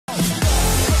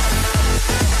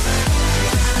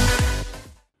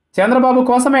చంద్రబాబు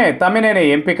కోసమే తమ్మినేని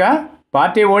ఎంపిక.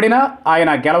 పార్టీ ఓడినా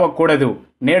ఆయన గెలవకూడదు,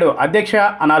 నేడు అధ్యక్ష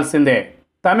అనాల్సిందే.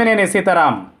 తమ్మినేని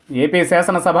సీతారాం ఏపీ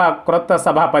శాసనసభ క్రొత్త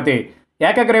సభాపతి,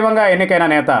 ఏకగ్రీవంగా ఎన్నికైన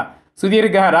నేత,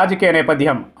 సుదీర్ఘ రాజకీయ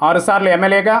నేపథ్యం, 6 సార్లు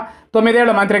ఎమ్మెల్యేగా, 9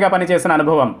 ఏళ్లు మంత్రిగా పనిచేసిన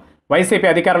అనుభవం. వైసీపీ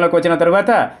అధికారంలోకి వచ్చిన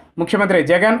తరువాత ముఖ్యమంత్రి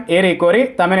జగన్ ఏరి కోరి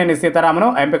తమ్మినేని సీతారాంను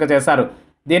ఎంపిక చేశారు.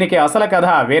 దీనికి అసలు కథ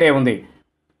వేరే ఉంది.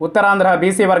 ఉత్తరాంధ్ర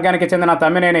బీసీ వర్గానికి చెందిన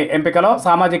తమ్మినేని ఎంపికలో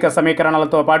సామాజిక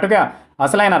సమీకరణలతో పాటుగా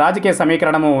అసలైన రాజకీయ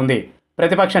సమీకరణము ఉంది.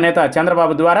 ప్రతిపక్ష నేత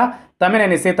చంద్రబాబు ద్వారా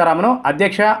తమ్మినేని సీతారాంను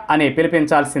అధ్యక్ష అని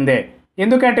పిలిపించాల్సిందే.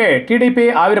 ఎందుకంటే టీడీపీ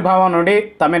ఆవిర్భావం నుండి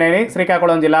తమ్మినేని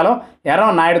శ్రీకాకుళం జిల్లాలో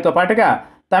ఎర్రం నాయుడుతో పాటుగా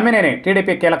తమ్మినేని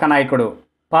టీడీపీ కీలక నాయకుడు.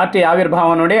 పార్టీ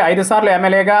ఆవిర్భావం నుండి 5 సార్లు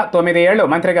ఎమ్మెల్యేగా, 9 ఏళ్లు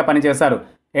మంత్రిగా పనిచేశారు.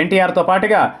 ఎన్టీఆర్తో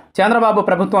పాటుగా చంద్రబాబు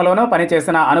ప్రభుత్వంలోనూ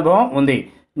పనిచేసిన అనుభవం ఉంది.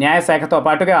 న్యాయశాఖతో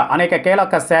పాటుగా అనేక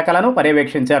కీలక శాఖలను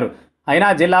పర్యవేక్షించారు. అయినా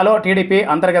జిల్లాలో టీడీపీ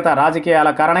అంతర్గత రాజకీయాల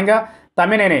కారణంగా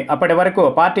తమ్మినేని అప్పటి వరకు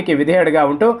పార్టీకి విధేయుడిగా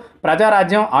ఉంటూ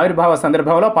ప్రజారాజ్యం ఆవిర్భావ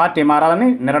సందర్భంలో పార్టీ మారాలని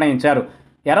నిర్ణయించారు.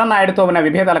 ఎర్రన్నాయుడుతో ఉన్న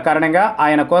విభేదాల కారణంగా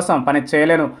ఆయన కోసం పని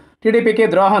చేయలేను, టీడీపీకి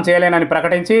ద్రోహం చేయలేనని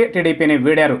ప్రకటించి టీడీపీని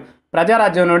వీడారు.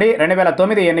 ప్రజారాజ్యం నుండి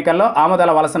 2009 ఎన్నికల్లో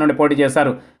ఆమోదాల వలస నుండి పోటీ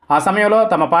చేశారు. ఆ సమయంలో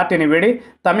తమ పార్టీని వీడి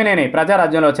తమ్మినేని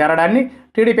ప్రజారాజ్యంలో చేరడాన్ని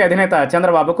టీడీపీ అధినేత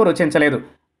చంద్రబాబుకు రుచించలేదు.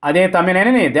 అదే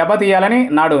తమ్మినేనిని దెబ్బతీయాలని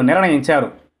నాడు నిర్ణయించారు.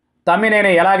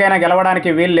 తమ్మినేని ఎలాగైనా గెలవడానికి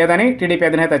వీలు లేదని టీడీపీ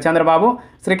అధినేత చంద్రబాబు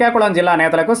శ్రీకాకుళం జిల్లా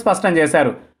నేతలకు స్పష్టం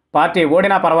చేశారు. పార్టీ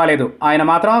ఓడినా పర్వాలేదు, ఆయన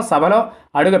మాత్రం సభలో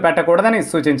అడుగు పెట్టకూడదని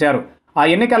సూచించారు. ఆ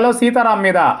ఎన్నికల్లో సీతారాం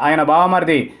మీద ఆయన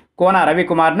బావమరిది కోన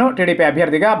రవికుమార్ను టీడీపీ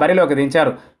అభ్యర్థిగా బరిలోకి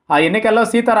దించారు. ఆ ఎన్నికల్లో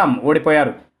సీతారాం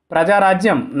ఓడిపోయారు.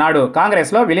 ప్రజారాజ్యం నాడు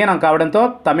కాంగ్రెస్లో విలీనం కావడంతో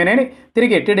తమ్మినేని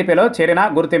తిరిగి టీడీపీలో చేరినా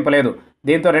గుర్తింపు లేదు.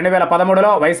 దీంతో 2013లో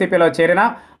వైసీపీలో చేరినా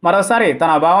మరోసారి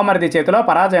తన బావమరిది చేతిలో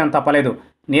పరాజయం తప్పలేదు.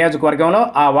 నియోజకవర్గంలో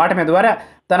ఆ ఓటమి ద్వారా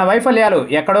తన వైఫల్యాలు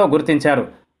ఎక్కడో గుర్తించారు.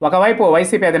 ఒకవైపు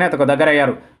వైసీపీ అధినేతకు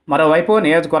దగ్గరయ్యారు, మరోవైపు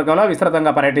నియోజకవర్గంలో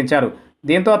విస్తృతంగా పర్యటించారు.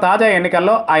 దీంతో తాజా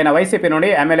ఎన్నికల్లో ఆయన వైసీపీ నుండి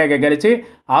ఎమ్మెల్యేగా గెలిచి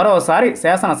 6వసారి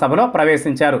శాసనసభలో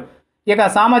ప్రవేశించారు. ఇక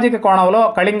సామాజిక కోణంలో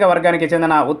కళింగ వర్గానికి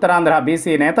చెందిన ఉత్తరాంధ్ర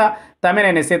బీసీ నేత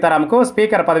తమ్మినేని సీతారాంకు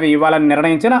స్పీకర్ పదవి ఇవ్వాలని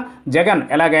నిర్ణయించిన జగన్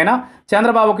ఎలాగైనా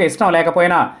చంద్రబాబుకు ఇష్టం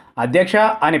లేకపోయినా అధ్యక్ష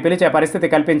అని పిలిచే పరిస్థితి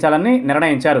కల్పించాలని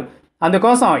నిర్ణయించారు.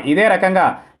 అందుకోసం ఇదే రకంగా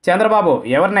చంద్రబాబు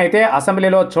ఎవరినైతే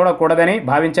అసెంబ్లీలో చూడకూడదని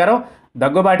భావించారో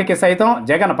దగ్గుబాటికి సైతం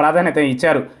జగన్ ప్రాధాన్యత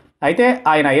ఇచ్చారు. అయితే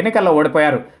ఆయన ఎన్నికల్లో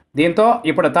ఓడిపోయారు. దీంతో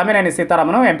ఇప్పుడు తమ్మినేని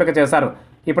సీతారాంను ఎంపిక చేశారు.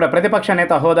 ఇప్పుడు ప్రతిపక్ష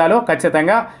నేత హోదాలో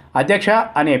ఖచ్చితంగా అధ్యక్ష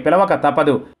అని పిలవక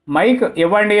తప్పదు, మైక్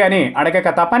ఇవ్వండి అని అడగక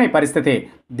తప్పని పరిస్థితి.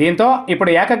 దీంతో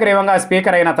ఇప్పుడు ఏకగ్రీవంగా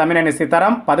స్పీకర్ అయిన తమ్మినేని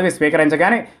సీతారాం పదవి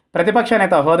స్వీకరించగానే ప్రతిపక్ష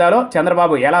నేత హోదాలో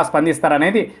చంద్రబాబు ఎలా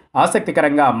స్పందిస్తారనేది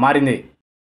ఆసక్తికరంగా మారింది.